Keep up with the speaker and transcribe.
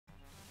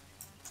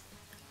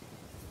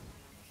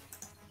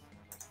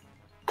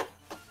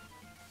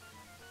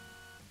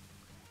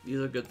These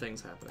are good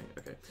things happening.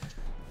 Okay.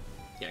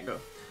 Yeah, go.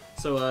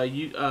 So,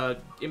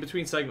 in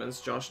between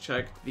segments, Josh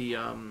checked the,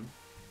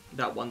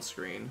 that one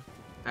screen.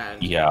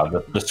 And yeah,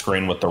 the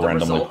screen with the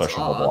randomly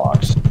pushable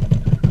blocks.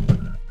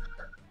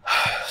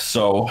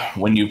 So,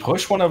 when you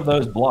push one of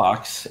those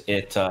blocks,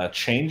 it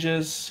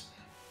changes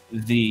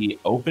the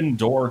open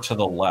door to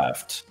the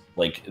left,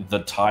 like the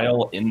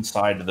tile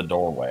inside the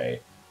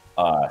doorway.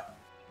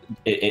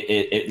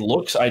 It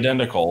looks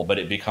identical, but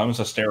it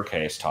becomes a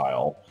staircase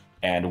tile.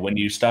 And when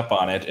you step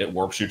on it, it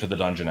warps you to the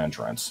dungeon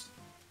entrance.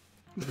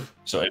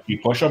 So if you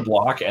push a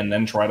block and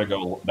then try to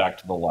go back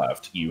to the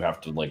left, you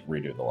have to like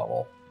redo the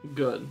level.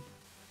 Good.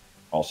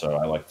 Also,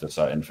 I like this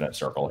infinite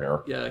circle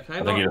here. Yeah, can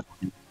I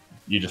think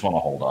you just want to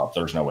hold up.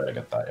 There's no way to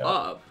get that yet.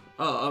 Up.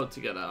 Oh, to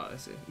get out. I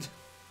see.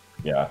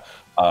 Yeah.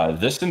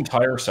 This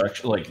entire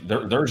section, like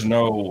there's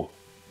no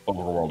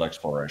overworld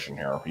exploration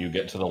here. You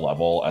get to the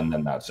level and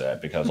then that's it,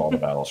 because all the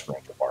battle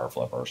screens are fire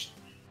flippers.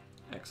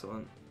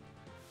 Excellent.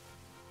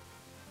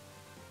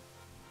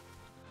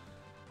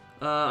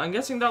 I'm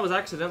guessing that was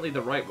accidentally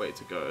the right way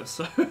to go.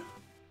 So.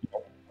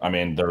 I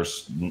mean,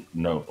 there's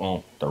no.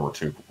 Well, there were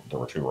two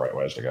right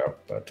ways to go,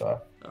 but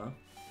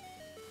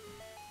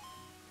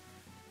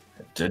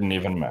it didn't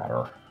even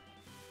matter.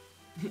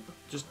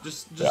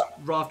 just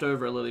raft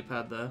over a lily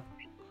pad there.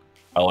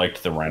 I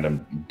liked the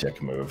random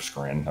dick move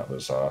screen. That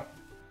was a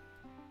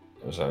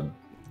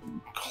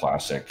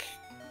classic.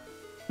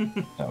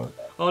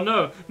 Oh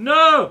no!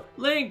 No!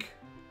 Link!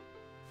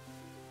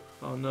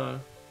 Oh no.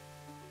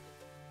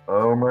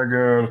 Oh my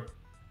god.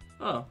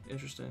 Oh,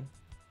 interesting.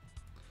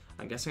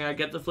 I'm guessing I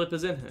get the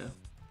flippers in here.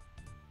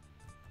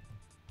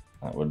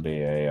 That would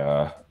be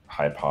a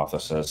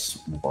hypothesis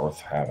worth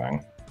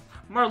having.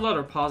 My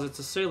letter posits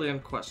a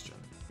salient question.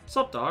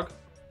 Sup, dog?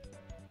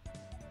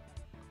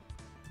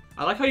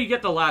 I like how you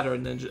get the ladder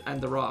and then and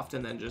the raft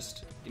and then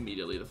just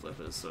immediately the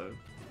flippers. So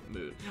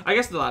mood. I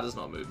guess the ladder's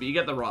not mood, but you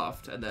get the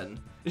raft and then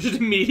just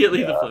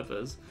immediately the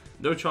flippers.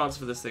 No chance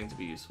for this thing to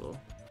be useful.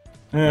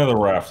 Yeah, the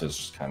raft is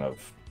just kind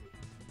of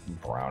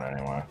brown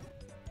anyway.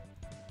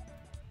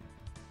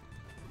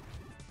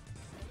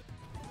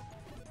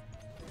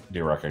 Do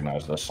you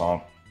recognize this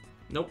song?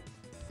 Nope.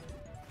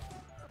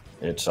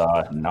 It's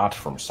not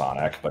from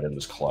Sonic, but it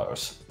is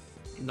close.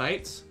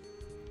 Knights?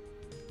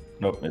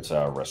 Nope, it's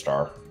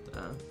Ristar.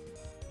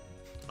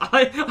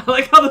 I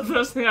like how the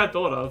first thing I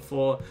thought of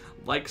for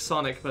like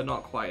Sonic but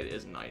not quite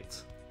is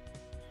Knights.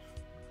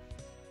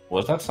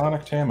 Was that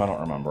Sonic Team? I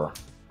don't remember.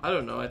 I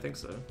don't know, I think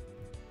so.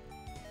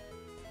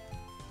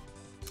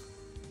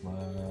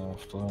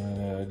 Left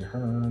leg,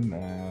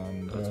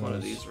 Hernandez. That's one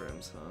of these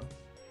rooms, huh?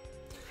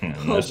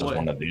 This is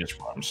one of these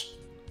rooms.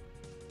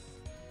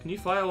 Can you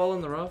firewall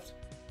in the raft?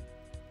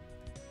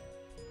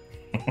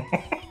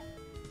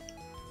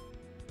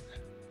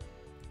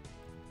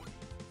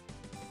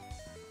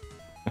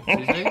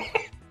 Excuse me?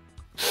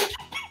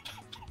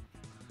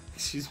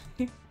 Excuse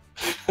me?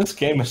 This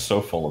game is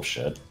so full of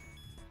shit.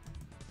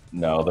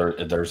 No,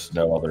 there's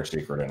no other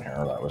secret in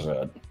here. That was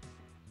it.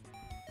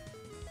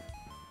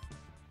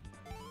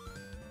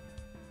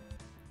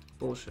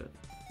 Bullshit.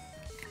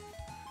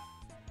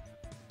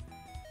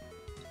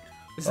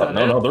 Is that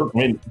no, I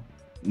mean,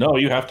 no.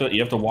 You have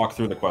to walk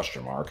through the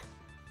question mark.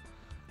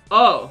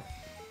 Oh,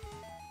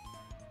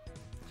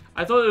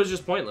 I thought it was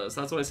just pointless.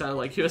 That's what it sounded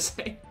like you were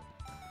saying.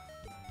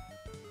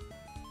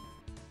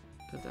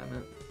 God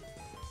damn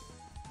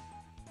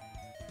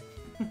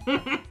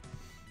it!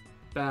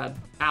 Bad.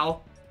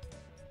 Ow.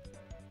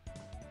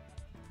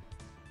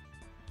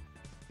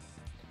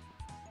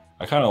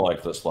 I kind of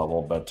like this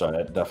level, but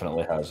it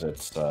definitely has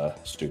its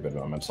stupid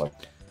moments. Like,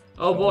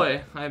 oh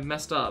boy, I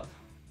messed up.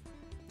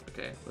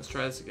 Okay, let's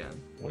try this again.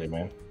 What do you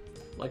mean?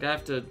 Like I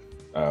have to...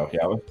 Oh, yeah,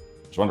 I was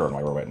wondering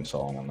why we're waiting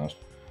so long on this.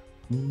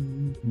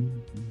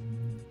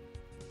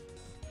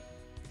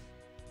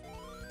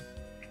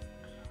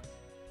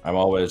 I'm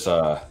always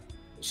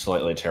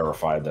slightly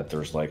terrified that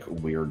there's, like,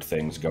 weird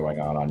things going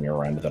on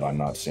your end that I'm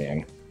not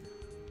seeing.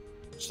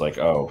 It's like,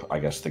 oh, I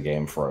guess the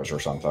game froze or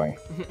something.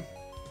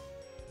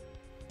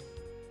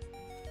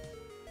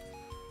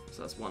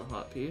 So that's one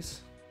hot piece.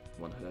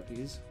 One hot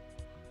piece.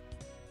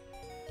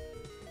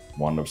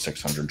 One of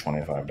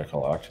 625 to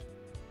collect.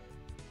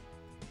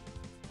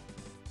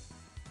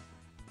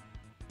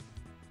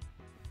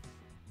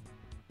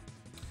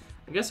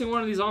 I'm guessing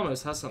one of these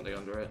almost has something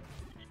under it.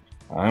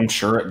 I'm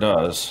sure it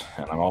does,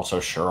 and I'm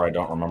also sure I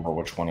don't remember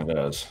which one it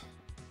is.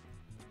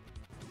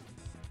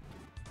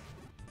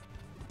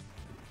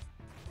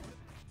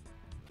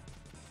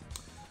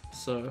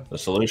 So the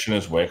solution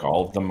is wake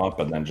all of them up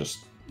and then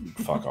just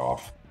fuck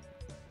off.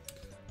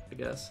 I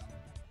guess.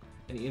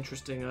 Any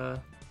interesting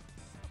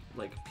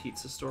like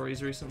pizza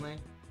stories recently?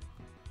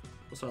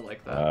 Also, I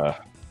like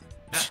that.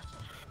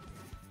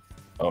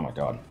 Oh my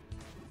god.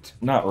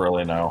 Not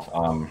really,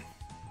 no.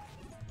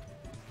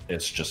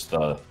 It's just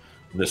the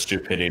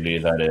stupidity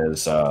that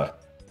is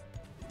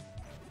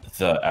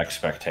the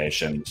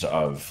expectations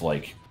of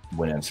like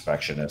when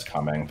inspection is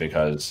coming,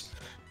 because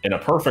in a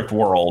perfect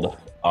world,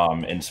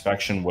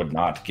 inspection would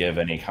not give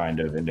any kind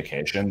of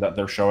indication that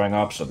they're showing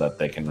up so that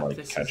they can But like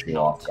this catch is you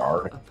not off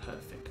guard. A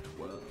perfect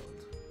world.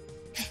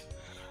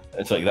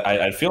 It's like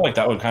I feel like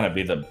that would kind of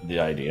be the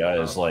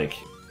idea is like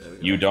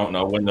you don't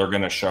know when they're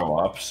going to show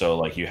up, so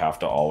like you have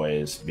to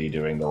always be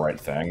doing the right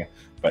thing.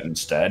 But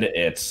instead,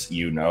 it's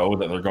you know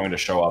that they're going to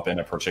show up in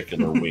a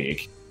particular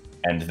week,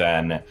 and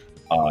then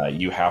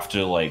you have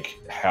to like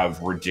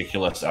have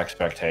ridiculous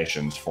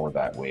expectations for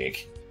that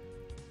week,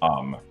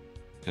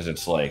 because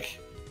it's like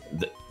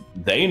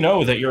they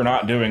know that you're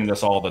not doing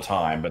this all the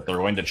time, but they're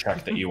going to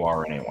check that you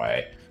are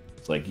anyway.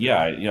 It's like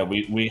yeah,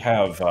 we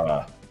have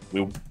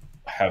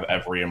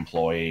every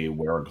employee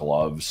wear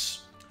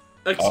gloves.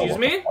 Excuse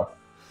me?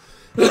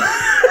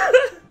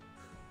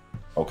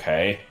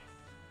 Okay.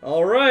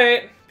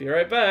 Alright. Be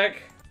right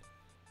back.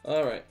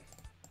 Alright.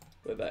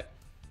 We're back.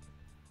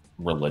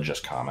 Religious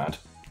comment.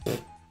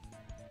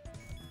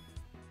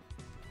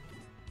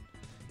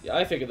 Yeah,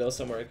 I figured there was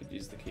somewhere I could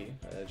use the key.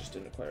 I just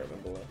didn't quite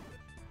remember where.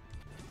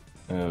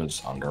 It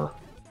was under.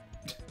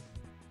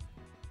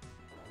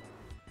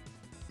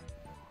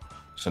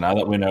 So now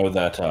that we know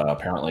that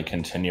apparently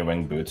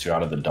continuing boots you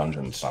out of the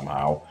dungeon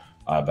somehow,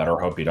 better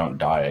hope you don't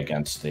die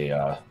against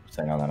the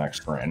thing on the next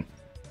screen.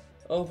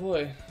 Oh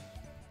boy.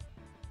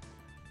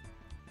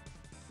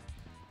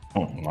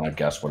 Want to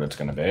guess what it's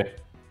going to be?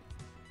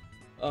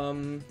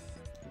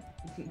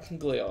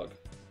 Gleog.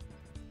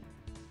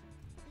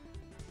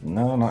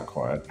 No, not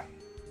quite.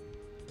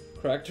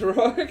 Cracked a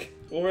rock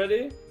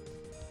already?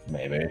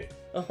 Maybe.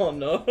 Oh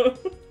no.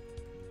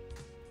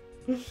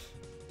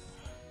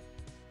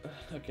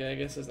 Okay, I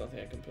guess there's nothing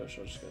I can push.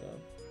 I'll just go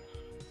down.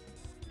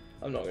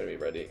 I'm not gonna be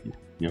ready.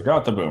 You've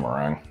got the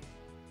boomerang.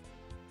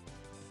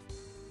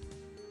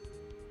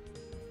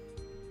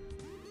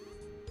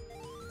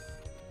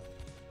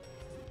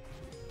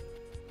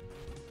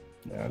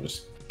 Yeah,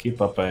 just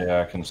keep up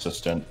a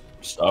consistent...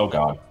 Oh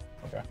god.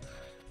 Okay.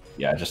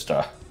 Yeah, just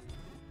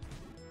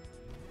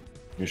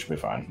you should be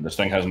fine. This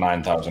thing has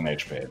 9,000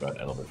 HP, but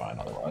it'll be fine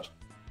otherwise.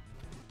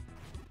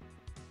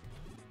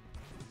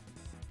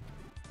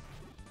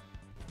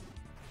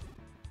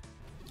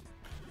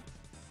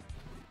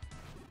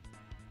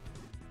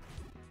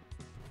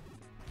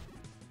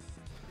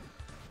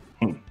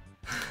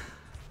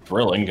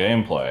 Thrilling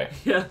gameplay.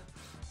 Yeah.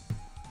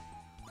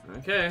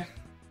 Okay.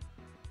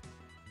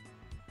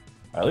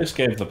 I at least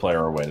gave the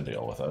player a way to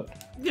deal with it.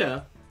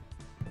 Yeah.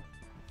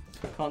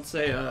 Can't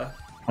say,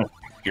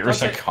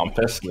 Here's a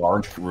compass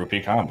large rupee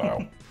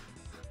combo.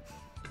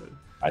 Good.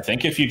 I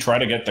think if you try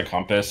to get the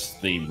compass,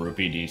 the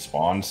rupee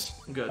despawns.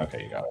 Good.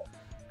 Okay, you got it.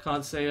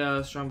 Can't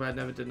say, Strong Bad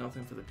never did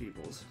nothing for the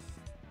peoples.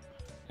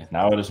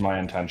 Now it is my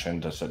intention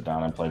to sit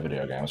down and play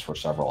video games for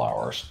several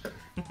hours.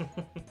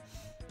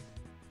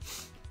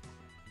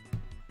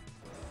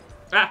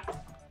 Ah!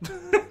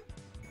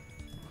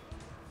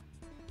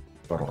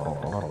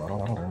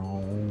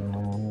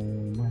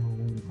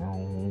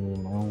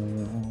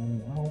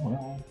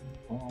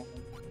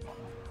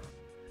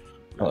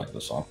 I like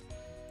this song.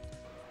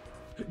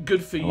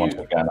 Good for you. Once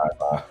again,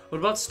 What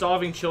about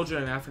starving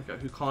children in Africa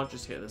who can't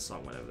just hear this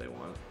song whenever they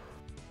want?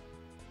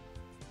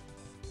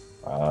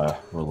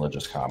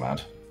 Religious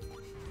comment.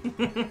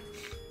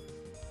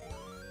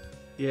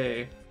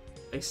 Yay.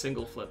 A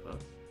single flipper.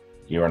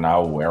 You are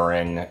now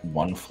wearing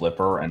one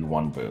flipper and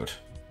one boot.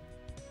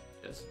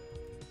 Yes.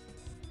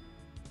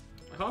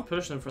 I can't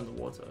push them from the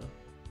water.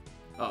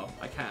 Oh,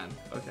 I can.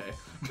 Okay.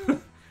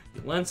 You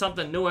learn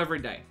something new every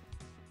day.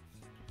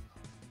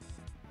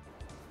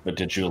 But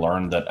did you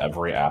learn that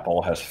every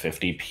apple has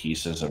 50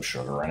 pieces of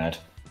sugar in it?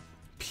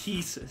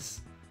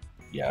 Pieces.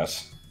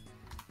 Yes.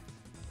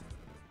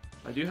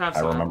 I do have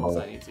some apples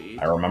I need to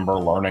eat. I remember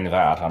learning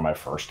that on my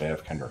first day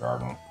of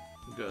kindergarten.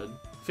 Good.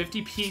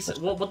 50 pieces.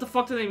 What the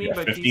fuck do they mean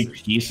by 50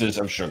 pieces? pieces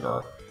of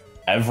sugar.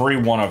 Every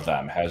one of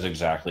them has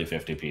exactly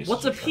 50 pieces.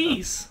 What's a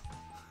piece?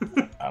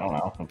 I don't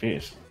know. A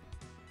piece.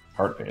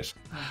 Heart piece.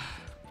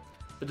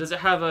 But does it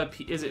have a...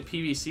 Is it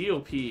PVC or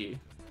PE?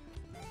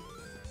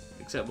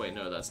 Except, wait,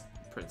 no, that's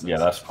Princess. Yeah,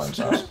 that's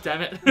Princess.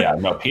 Damn it. Yeah,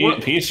 no,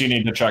 piece you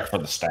need to check for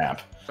the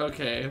stamp.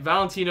 Okay,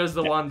 Valentino's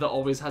the one that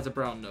always has a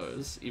brown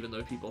nose, even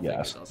though people think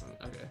it doesn't.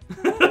 Okay.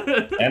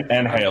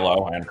 and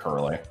Halo and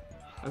Curly.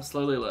 I'm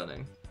slowly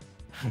learning.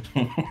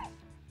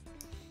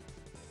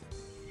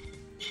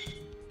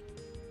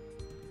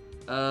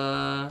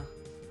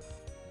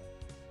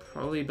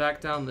 Probably back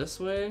down this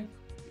way?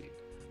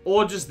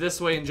 Or just this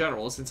way in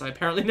general, since I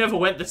apparently never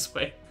went this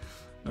way.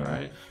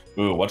 Alright.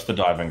 Ooh, what's the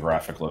diving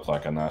graphic look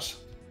like in this?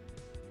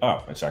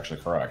 Oh, it's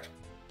actually correct.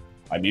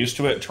 I'm used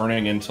to it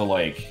turning into,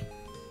 like,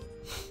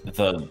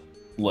 the,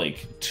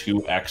 like,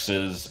 2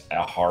 X's,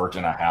 a heart,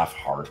 and a half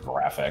heart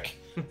graphic.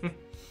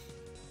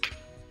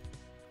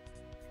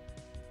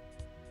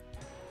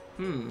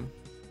 Do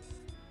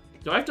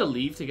I have to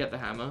leave to get the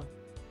hammer?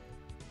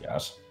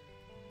 Yes.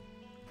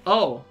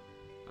 Oh!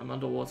 I'm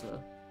underwater.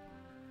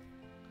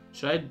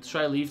 Should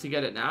I leave to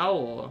get it now,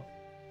 or...?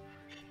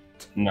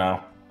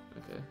 No.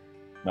 Okay.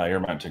 No, you're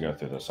meant to go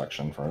through this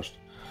section first.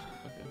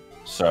 Okay.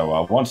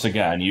 So once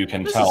again, you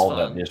can This is tell fun.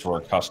 that these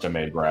were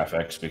custom-made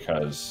graphics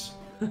because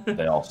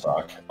they all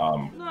suck.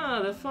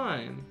 Nah, they're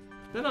fine.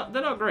 They're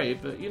not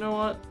great, but you know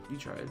what? You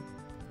tried.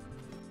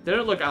 They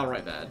don't look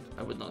outright bad.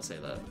 I would not say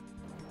that.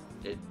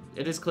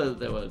 It is clear that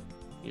they were,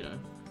 you know,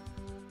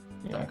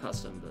 done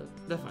custom, but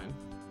they're fine.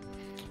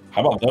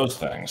 How about those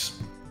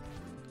things?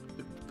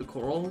 The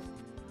coral?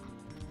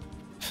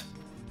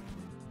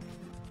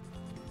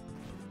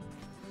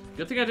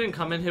 Good thing I didn't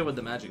come in here with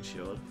the magic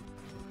shield.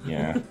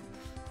 Yeah.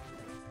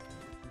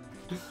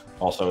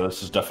 Also,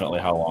 this is definitely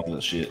how long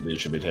these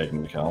should be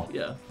taking to kill.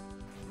 Yeah.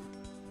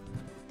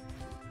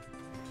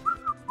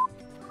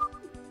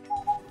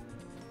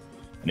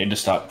 I need to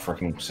stop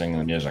freaking singing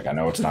the music. I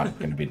know it's not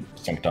going to be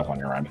synced up on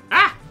your end.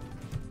 Ah!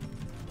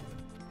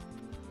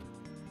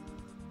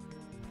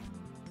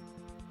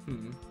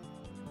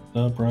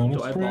 The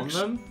Do I bomb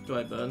them? Do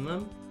I burn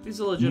them? These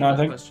are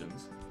legitimate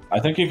questions. I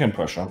think you can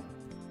push them.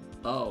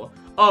 Oh.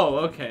 Oh,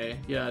 okay.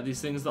 Yeah,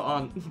 these things that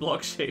aren't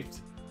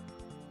block-shaped.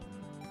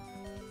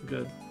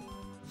 Good.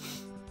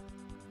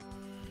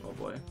 Oh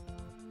boy.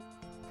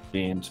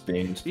 Beans.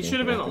 These should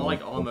have been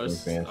like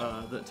almost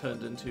that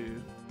turned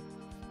into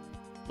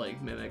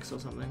like mimics or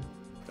something.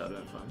 That would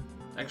have been fun.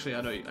 Actually,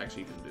 I know.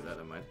 Actually, you couldn't do that.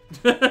 Never mind.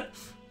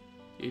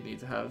 You'd need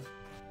to have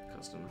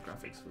custom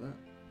graphics for that.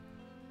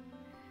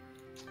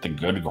 The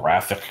good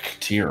graphic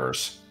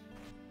tiers.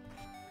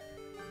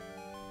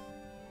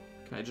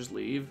 Can I just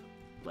leave?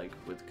 Like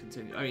with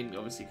continue? I mean,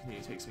 obviously,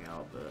 continue takes me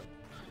out, but.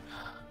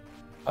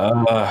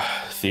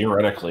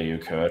 Theoretically you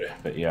could,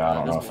 but yeah, I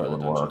don't know if it would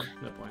work.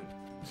 No point.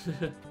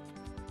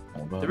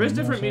 There is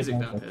different music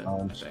down here,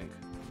 I think.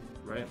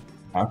 Right?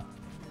 Huh?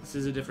 This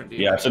is a different D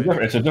Yeah, map.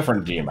 it's a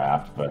different D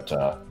map, but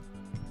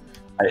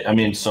I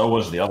mean, so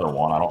was the other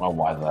one. I don't know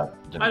why that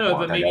didn't I know,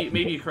 work. but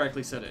maybe you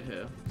correctly said it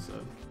here, so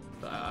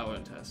I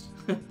won't test.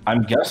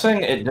 I'm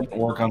guessing it didn't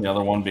work on the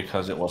other one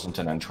because it wasn't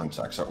an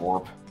entrance-exit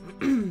warp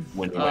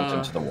when you went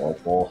into the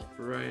whirlpool.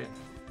 Right.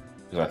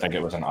 Because I think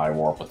it was an eye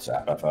warp with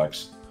zap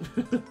FX.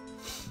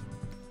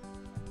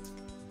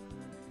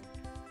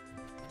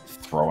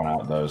 Throwing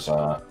out those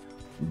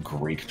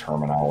Greek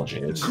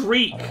terminologies.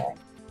 Greek!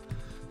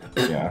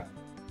 Yeah.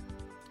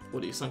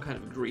 What are you, some kind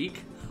of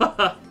Greek?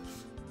 Let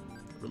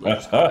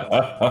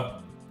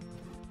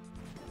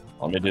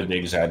me do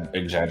the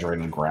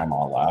exaggerated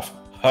grandma laugh.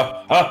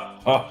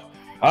 I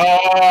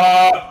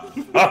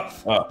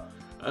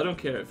don't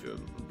care if you're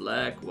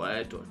black,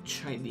 white, or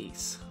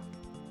Chinese.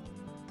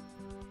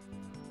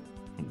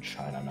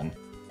 Chinaman.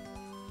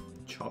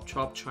 Chop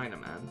chop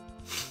Chinaman.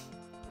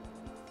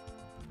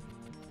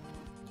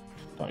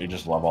 Don't you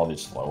just love all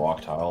these slow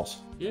walk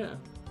tiles? Yeah,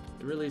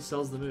 it really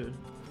sells the mood.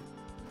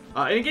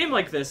 In a game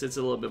like this, it's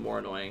a little bit more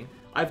annoying.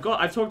 I've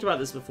talked about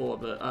this before,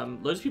 but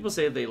loads of people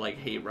say they like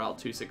hate Route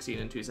 216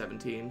 and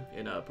 217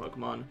 in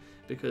Pokemon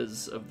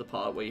because of the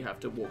part where you have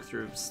to walk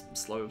through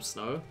slow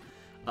snow.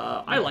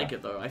 I like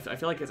it though. I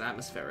feel like it's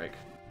atmospheric.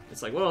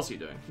 It's like, what else are you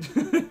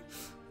doing?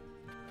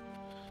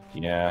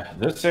 Yeah,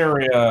 this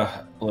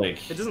area,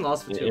 like... It doesn't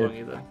last for too long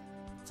either.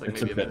 It's, like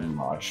it's maybe a bit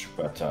much,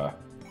 but,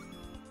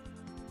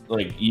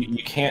 like,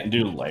 you can't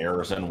do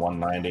layers in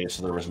 190,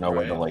 so there was no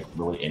way to, like,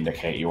 really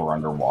indicate you were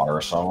underwater,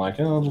 so I'm like,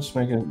 oh, I'll just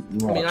make it...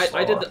 I mean,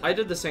 I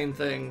did the same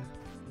thing,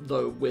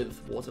 though,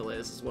 with water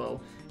layers as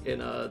well, in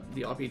the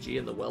RPG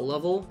in the well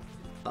level,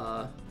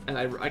 and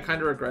I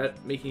kind of regret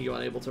making you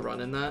unable to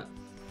run in that.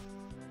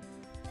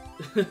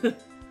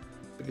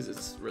 Because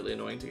it's really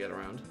annoying to get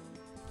around.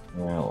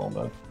 Yeah, a little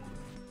bit.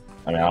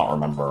 I mean, I don't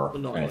remember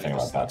No, anything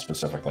about that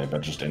specifically, but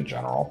just in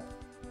general.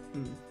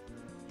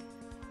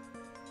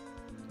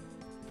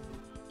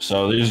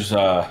 So these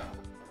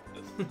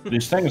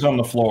these things on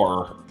the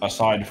floor,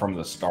 aside from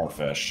the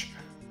starfish,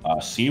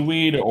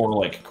 seaweed or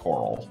like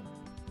coral?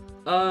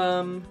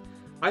 I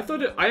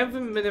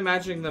haven't been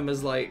imagining them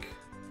as like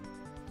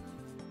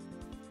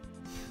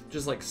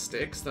just like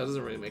sticks. That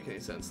doesn't really make any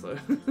sense though.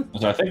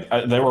 So I think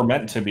they were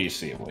meant to be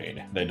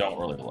seaweed. They don't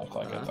really look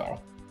like it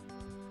though.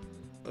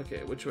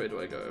 Okay, which way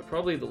do I go?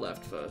 Probably the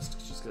left first,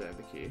 just because I have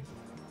the key.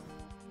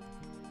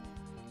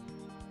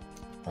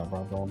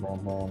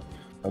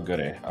 Oh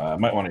goody.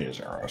 Might want to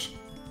use arrows.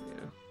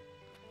 Yeah.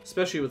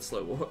 Especially with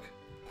slow walk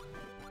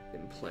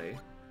in play.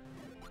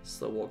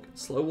 Slow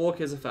walk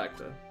is a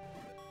factor.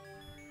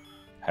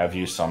 Have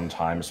you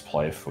sometimes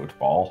play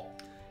football?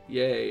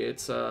 Yay,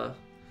 it's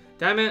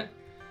damn it.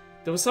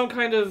 There was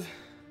something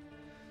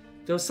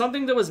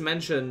that was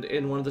mentioned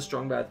in one of the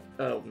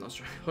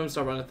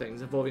Homestar Runner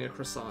things involving a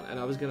croissant, and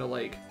I was gonna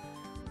like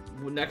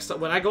next time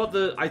when I got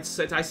the I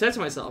said to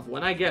myself,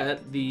 when I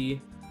get the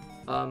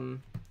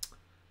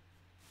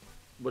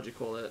what do you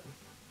call it?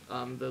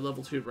 The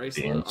level 2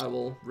 bracelet, I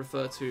will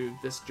refer to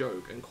this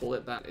joke and call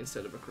it that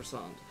instead of a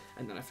croissant.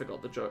 And then I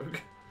forgot the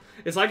joke.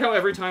 It's like how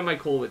every time I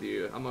call with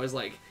you, I'm always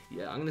like,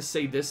 yeah, I'm gonna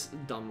say this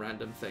dumb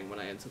random thing when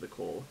I enter the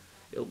call.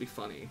 It'll be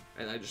funny,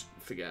 and I just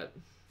forget.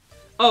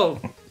 Oh,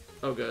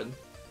 oh good.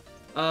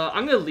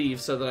 I'm gonna leave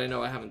so that I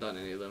know I haven't done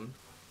any of them.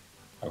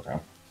 Okay.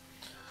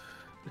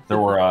 There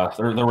were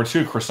there were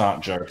two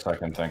croissant jokes I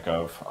can think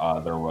of.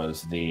 There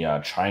was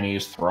the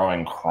Chinese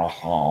throwing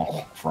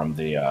croissant from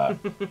the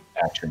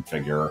action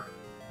figure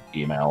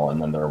email,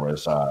 and then there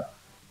was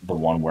the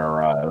one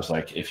where it was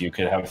like, if you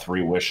could have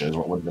 3 wishes,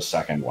 what would the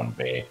second one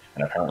be?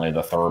 And apparently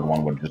the third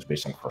one would just be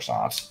some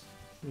croissants.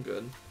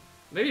 Good.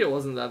 Maybe it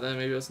wasn't that then.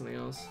 Maybe it was something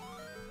else.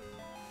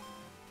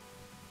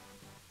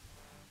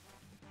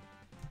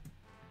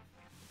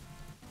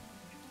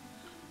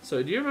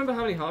 So, do you remember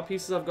how many heart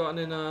pieces I've gotten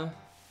in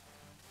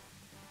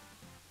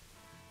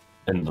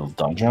In the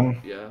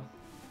dungeon? Yeah.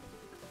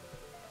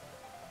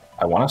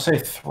 I want to say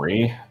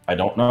 3. I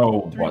don't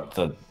know what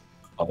the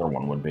other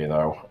one would be,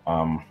 though.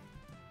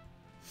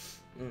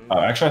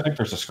 Actually, I think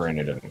there's a screen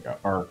you didn't go.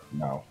 Or,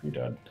 no, you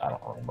did. I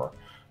don't remember.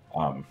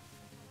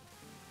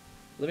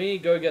 Let me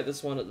go get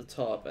this one at the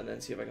top and then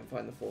see if I can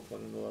find the 4th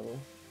one in the level.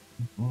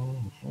 Oh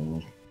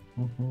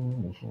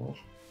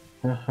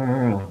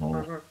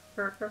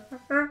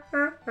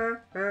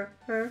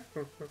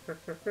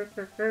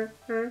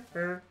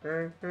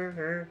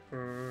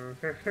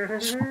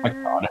my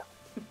god.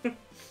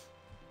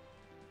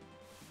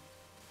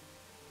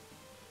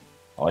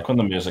 I like when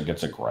the music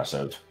gets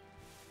aggressive.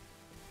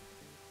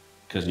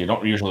 Because you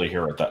don't usually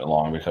hear it that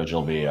long because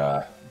you'll be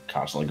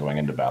constantly going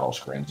into battle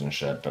screens and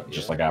shit, but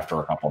just like after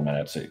a couple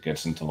minutes it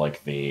gets into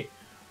like the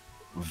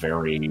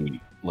very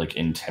like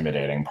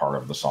intimidating part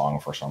of the song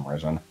for some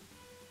reason.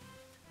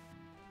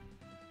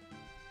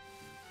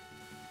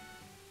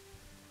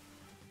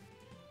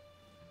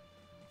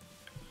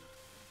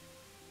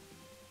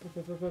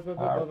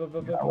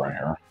 Right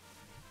here.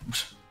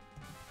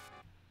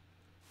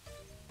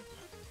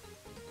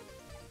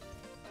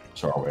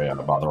 So are we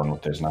bothering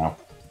with these now?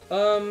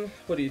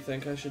 What do you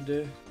think I should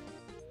do?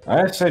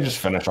 I'd say just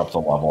finish up the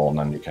level and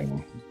then you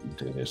can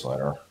do these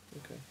later.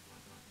 Okay.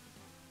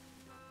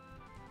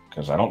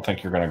 Because I don't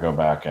think you're going to go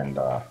back and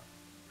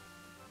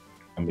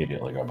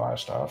immediately go buy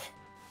stuff.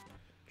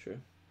 True.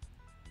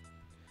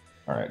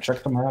 Alright,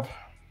 check the map.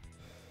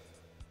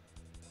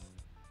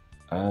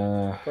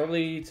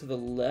 Probably to the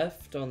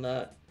left on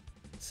that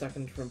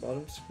second from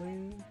bottom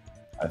screen.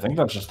 I think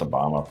that's just the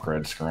bomb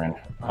upgrade screen.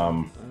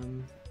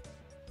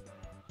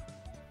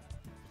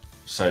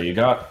 So you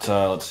got,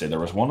 let's see, there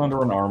was one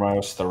under an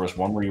Armos, there was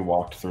one where you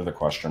walked through the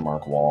question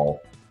mark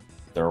wall,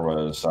 there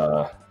was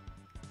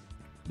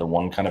the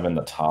one kind of in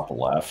the top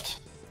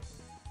left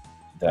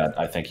that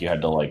I think you had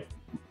to, like,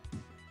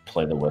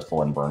 play the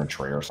whistle and burn a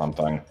tree or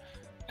something,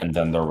 and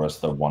then there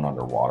was the one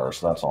underwater,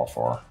 so that's all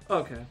 4.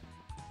 Okay.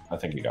 I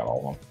think you got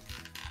all of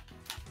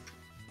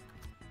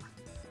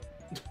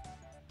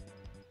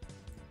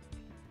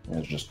them.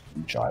 He's just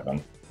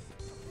jiving.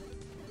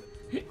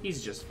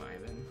 He's just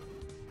fine then.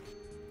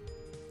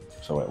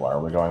 So wait, why are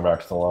we going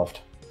back to the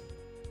left?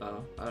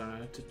 Oh, I don't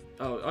know.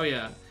 Oh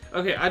yeah.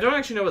 Okay, I don't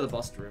actually know where the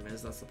boss room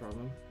is, that's the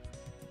problem.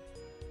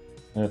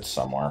 It's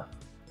somewhere.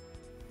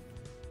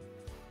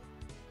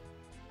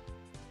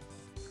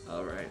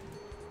 Alright.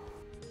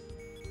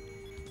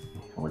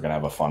 We're gonna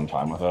have a fun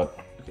time with it.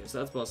 Okay, so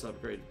that's boss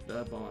upgrade,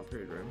 bomb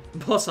upgrade room.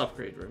 Boss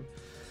upgrade room.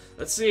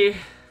 Let's see.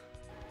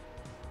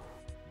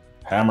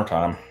 Hammer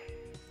time.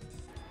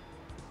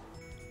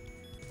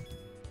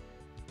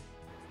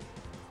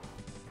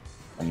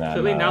 And then,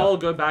 Clearly now I'll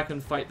go back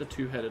and fight the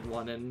 2-headed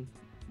one in,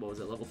 what was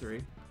it, level 3?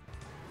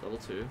 Level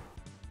 2.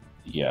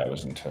 Yeah, it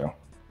was in 2.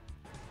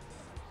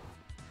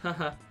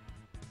 Haha.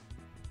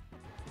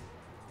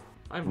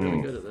 I'm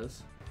really good at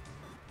this.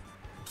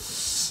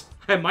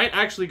 I might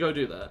actually go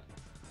do that.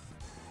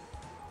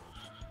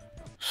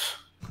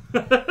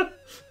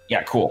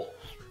 Yeah, cool.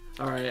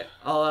 Alright,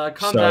 I'll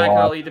come back,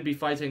 I'll either be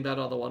fighting that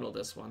other one or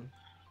this one.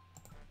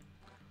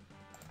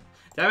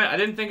 Damn it, I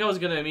didn't think I was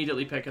gonna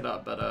immediately pick it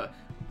up, but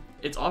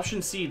it's option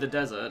C, the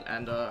desert,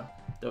 and there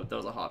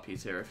was a heart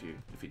piece here if you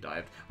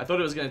dived. I thought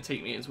it was gonna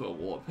take me into a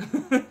warp.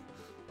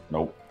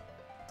 Nope.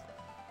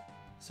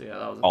 So yeah,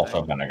 that was a also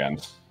thing. been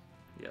against.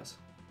 Yes.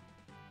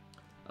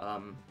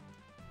 Oh,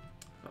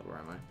 where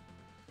am I?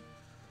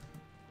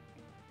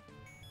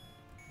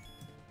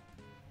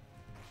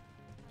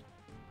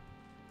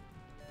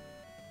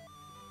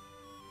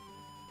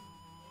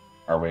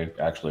 Are we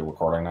actually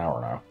recording now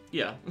or no?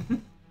 Yeah.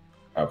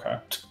 Okay.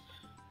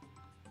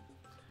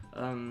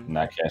 In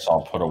that case,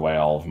 I'll put away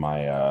all of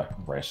my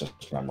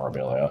racist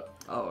memorabilia.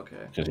 Oh, okay.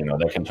 Because, you know,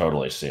 they can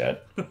totally see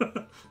it.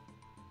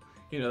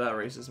 You know, that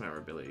racist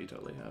memorabilia you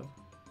totally have.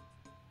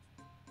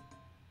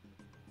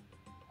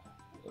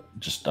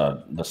 Just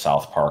the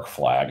South Park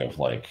flag of,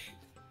 like,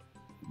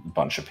 a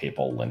bunch of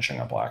people lynching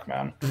a black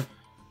man.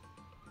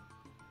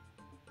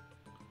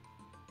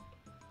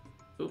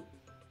 Oop.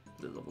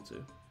 There's level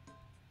 2.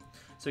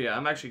 So yeah,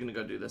 I'm actually going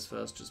to go do this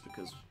first, just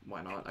because,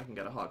 why not? I can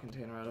get a heart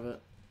container out of it.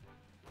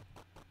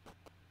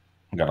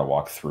 Gotta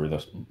walk through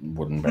this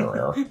wooden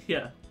barrier.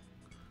 Yeah.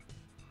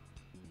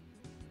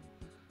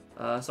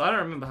 So I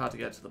don't remember how to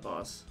get to the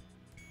boss.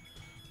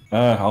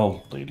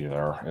 I'll lead you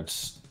there.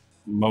 It's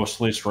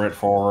mostly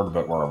straightforward,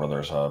 but wherever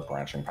there's a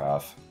branching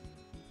path.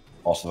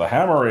 Also, the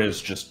hammer is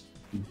just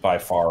by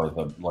far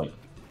the, like,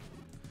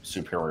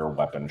 superior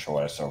weapon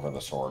choice over the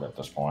sword at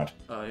this point.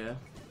 Oh, yeah.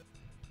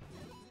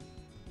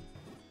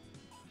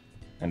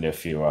 And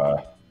if you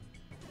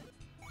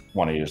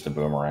want to use the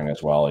boomerang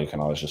as well, you can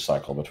always just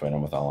cycle between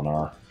them with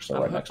Eleanor.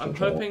 So right next to I'm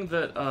each other. hoping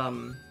that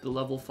the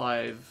level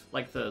 5,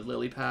 like the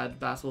lily pad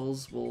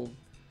battles will...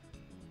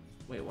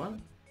 Wait, what?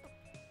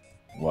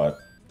 What?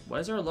 Why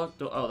is there a locked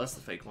door? Oh, that's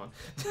the fake one.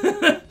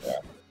 Yeah.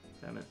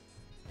 Damn it.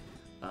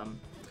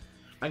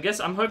 I guess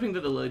I'm hoping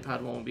that the lily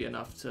pad one will be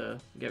enough to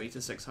get me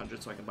to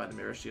 600 so I can buy the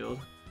mirror shield.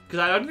 Because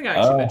I don't think I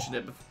actually mentioned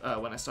it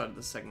when I started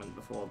this segment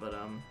before, but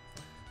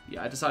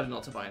yeah, I decided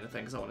not to buy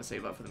anything because I want to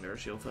save up for the mirror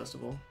shield first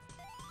of all.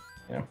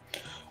 Yeah.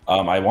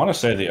 I want to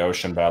say the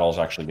ocean battles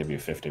actually give you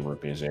 50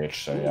 rupees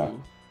each, so yeah.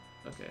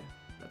 Okay,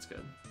 that's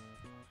good.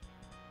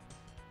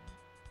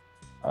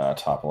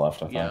 Top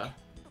left, I think. Yeah,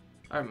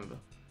 I remember.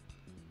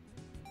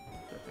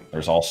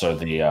 There's also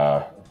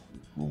the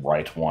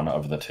right one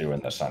of the two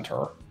in the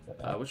center.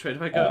 Which way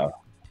do I go?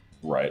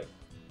 Right.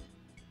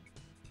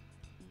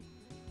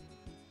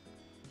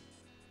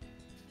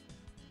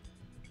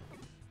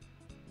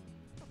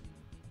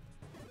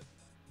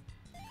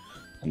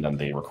 And then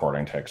the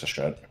recording takes a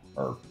shit.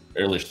 Or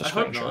at least the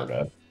screen share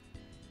did.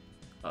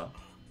 Oh.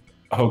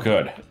 Oh,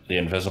 good. The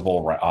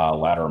invisible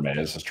ladder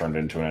maze has turned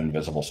into an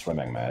invisible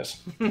swimming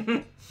maze.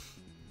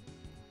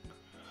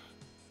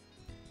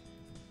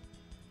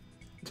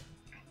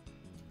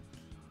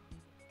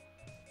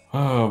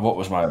 Oh, what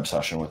was my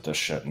obsession with this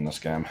shit in this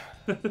game?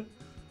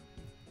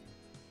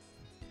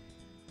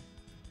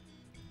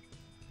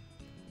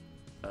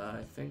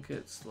 I think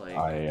it's like...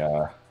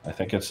 I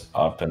think it's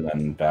up and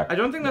then back. I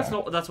don't think that's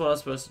what I was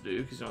supposed to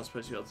do, because you're not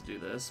supposed to be able to do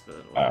this,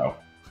 but... Oh.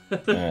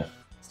 Eh.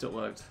 Still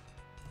worked.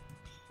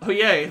 Oh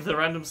yay, the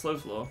random slow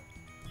floor.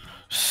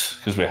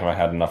 Because we haven't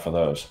had enough of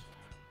those.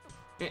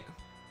 Yeah.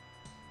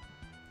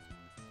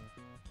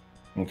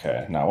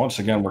 Okay, now once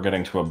again we're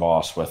getting to a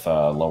boss with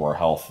lower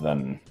health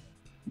than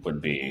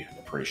would be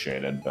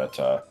appreciated, but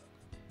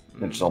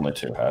it's only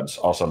 2 heads.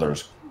 Also,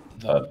 there's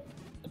the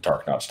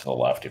dark nuts to the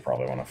left you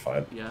probably want to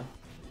fight. Yeah.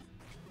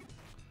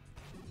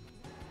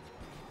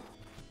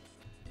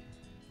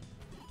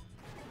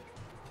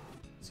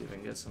 See if I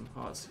can get some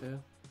hearts here.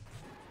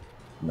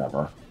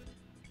 Never.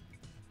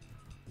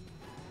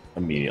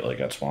 Immediately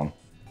gets one.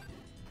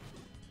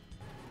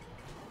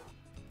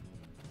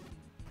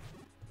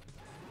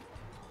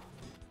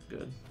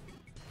 Good.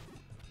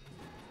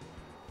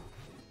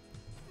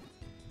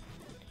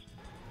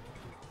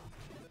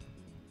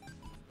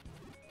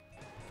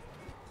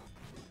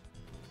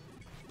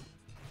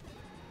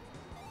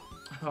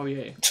 Oh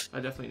yay! I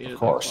definitely needed Of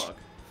course. that clock.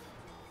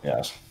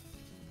 Yes.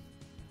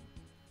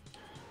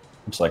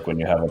 It's like when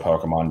you have a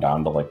Pokemon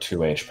down to like 2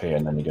 HP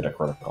and then you get a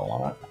critical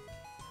on it.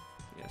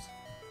 Yes.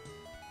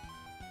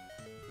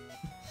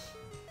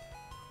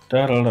 It's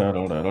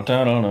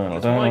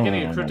It's more like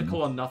getting a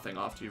critical on nothing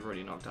after you've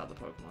already knocked out the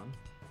Pokemon.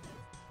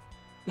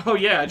 Oh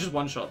yeah, I just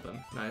one-shot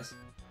them. Nice.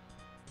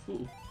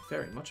 Ooh,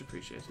 very much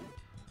appreciated.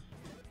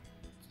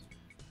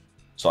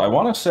 So I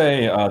want to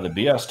say the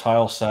BS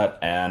tile set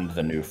and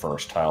the new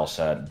first tile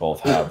set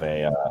both have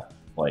a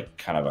like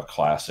kind of a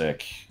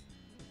classic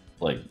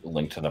like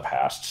Link to the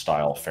Past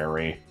style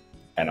fairy,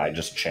 and I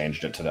just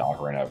changed it to the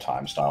Ocarina of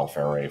Time style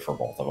fairy for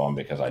both of them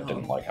because I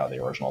didn't like how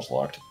the originals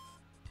looked.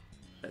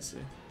 I see.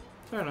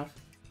 Fair enough.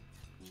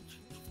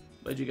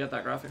 Where'd you get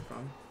that graphic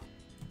from?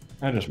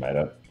 I just made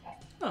it.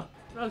 Oh,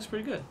 that looks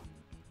pretty good.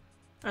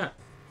 Ah.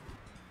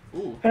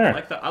 Ooh, Eh. I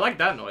like that. I like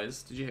that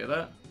noise. Did you hear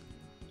that?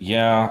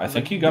 Yeah, I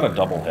think you got a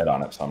double hit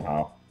on it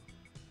somehow.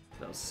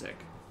 That was sick.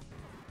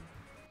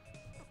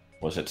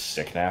 Was it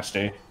sick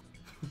nasty?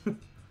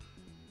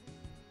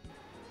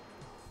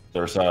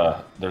 There's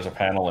a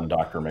panel in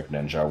Dr.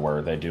 McNinja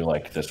where they do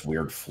like this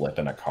weird flip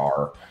in a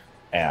car,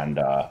 and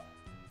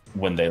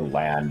when they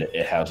land,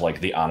 it has like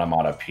the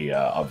onomatopoeia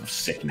of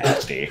sick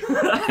nasty.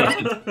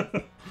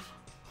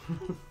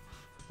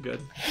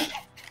 Good.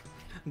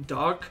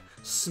 Dark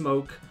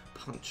smoke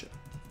puncher.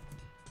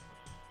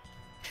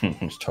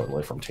 It's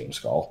totally from Team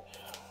Skull.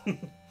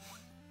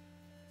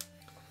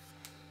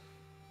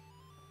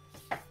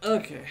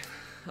 Okay.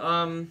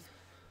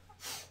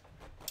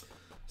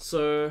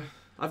 So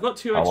I've got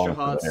 2 How extra long is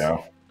the hearts.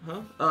 video?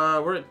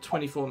 Huh? We're at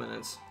 24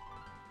 minutes.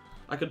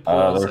 I could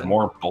pause. There's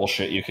more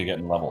bullshit you could get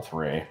in level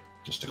 3,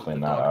 just to clean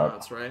that Dark out.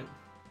 Nuts, right?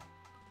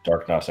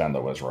 Dark Nuts and the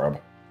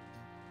Wizrobe.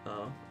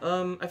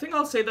 Oh. I think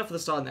I'll save that for the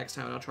start next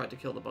time and I'll try to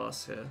kill the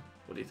boss here.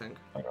 What do you think?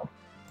 Okay.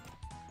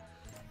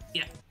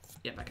 Yeah.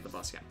 Yeah, back at the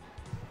boss, yeah.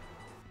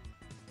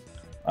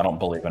 I don't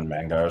believe in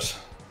mangoes.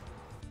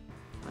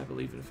 I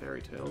believe in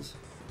fairy tales.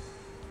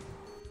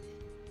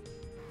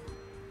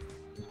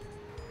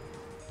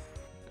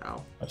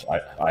 Ow.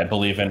 I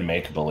believe in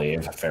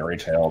make-believe, fairy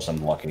tales,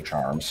 and Lucky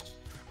Charms.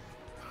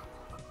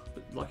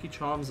 But Lucky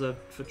Charms are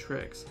for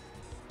tricks.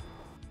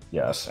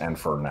 Yes, and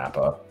for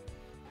Nappa.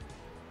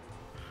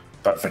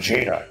 But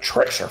Vegeta,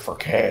 tricks are for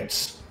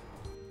kids.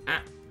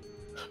 Ah.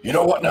 You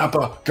know what,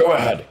 Nappa? Go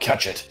ahead,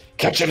 catch it.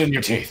 Catch it in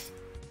your teeth.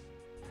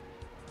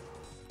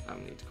 I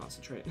need to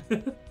concentrate.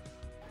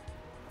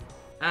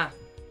 Ah.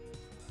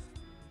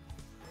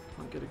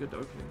 get a good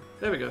opening.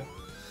 There we go.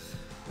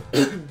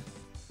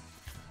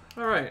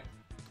 Alright.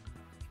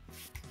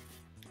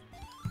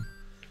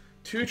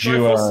 Two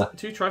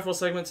Triforce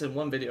segments in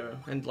one video,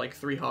 and like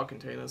 3 heart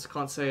containers.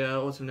 Can't say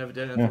Autumn never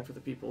did anything for the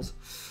peoples.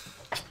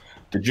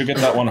 Did you get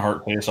that one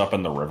heart case up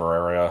in the river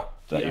area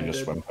that you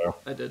just swim through?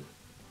 I did.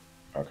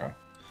 Okay.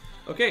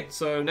 Okay,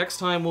 so next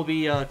time we'll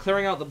be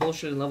clearing out the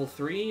bullshit in level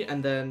 3,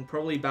 and then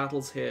probably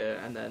battles here,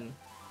 and then...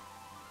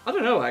 I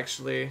don't know,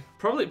 actually.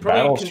 Probably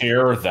battles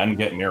here, then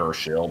get Mirror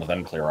Shield,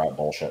 then clear out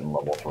bullshit in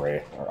level 3.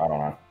 Or, I don't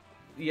know.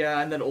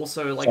 Yeah, and then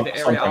also, like, the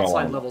area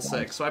outside level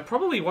 6. So I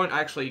probably won't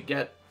actually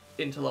get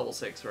into level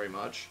 6 very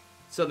much.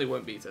 Certainly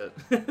won't beat it.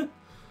 But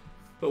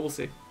we'll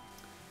see.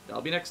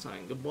 That'll be next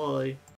time. Goodbye.